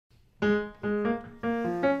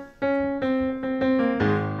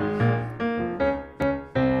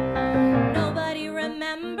Nobody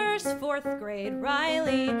remembers 4th grade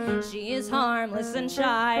Riley. She is harmless and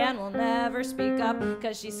shy and will never speak up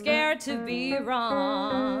 'cause she's scared to be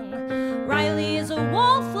wrong. Riley is a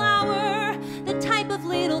wallflower, the type of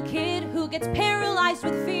little kid who gets paralyzed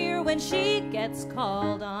with fear when she gets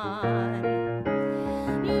called on.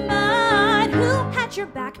 But who had your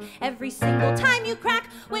back every single time you crack?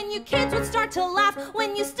 When you kids would start to laugh,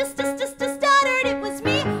 when you stuttered, it was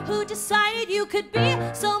me who decided you could be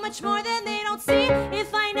so much more than they don't see.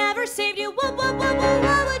 If I never saved you, what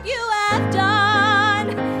would you have done?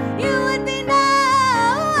 You would be none.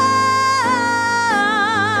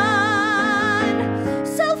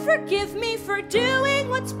 So forgive me for doing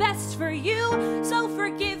what's best for you. So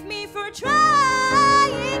forgive me for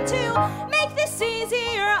trying to make this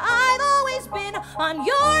easier. I've always been on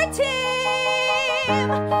your team.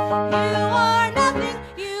 You are nothing,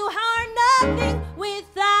 you are nothing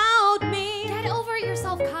without me. Get over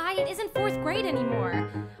yourself, Kai. It isn't 4th grade anymore.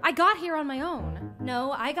 I got here on my own.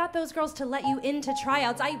 No, I got those girls to let you into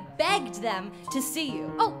tryouts. I begged them to see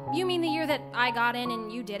you. Oh, you mean the year that I got in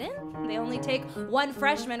and you didn't? They only take 1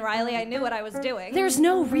 freshman, Riley. I knew what I was doing. There's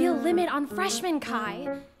no real limit on freshmen, Kai.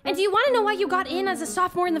 And do you want to know why you got in as a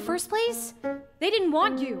sophomore in the first place? They didn't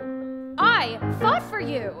want you. I fought for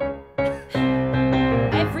you.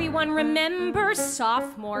 Everyone remembers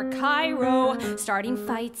sophomore Cairo, starting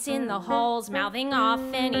fights in the halls, mouthing off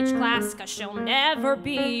in each class 'cause she'll never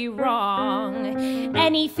be wrong.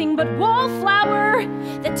 Anything but Wallflower,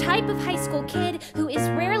 the type of high school kid who is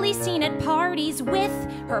rarely seen at parties with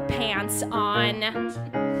her pants on.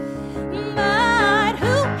 But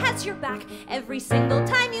who has your back every single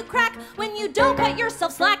time you crack? When you don't cut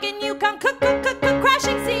yourself slack and you come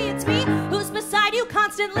crashing. See, it's me who's beside you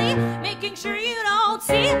constantly, making sure you don't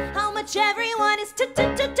see how much everyone is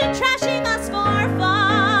trashing us for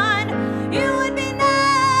fun. You would be none.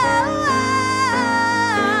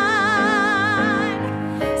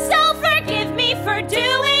 So forgive me for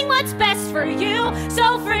doing what's best for you.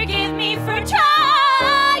 So forgive me for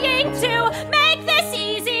trying to make this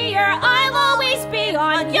easier. I'll always be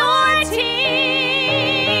on your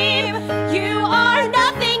team. You are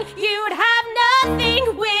nothing, you'd have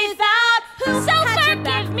nothing without. So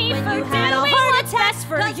forgive me for doing what's best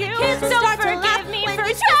for you. So forgive me for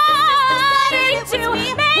trying to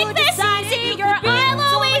make this easier. I'll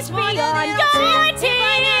always be on your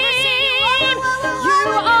team. You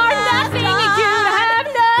are nothing, you'd have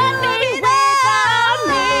nothing without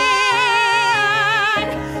me.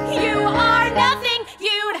 You are nothing,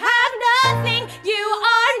 you'd have nothing. You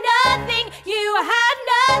are nothing, you have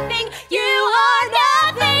nothing. You are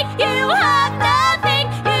nothing, you have nothing.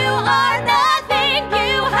 You are nothing,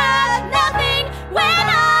 you have nothing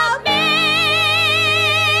without me.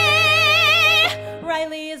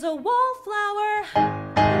 Riley is a wallflower.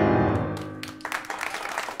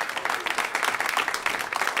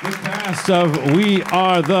 The cast of We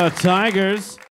Are the Tigers.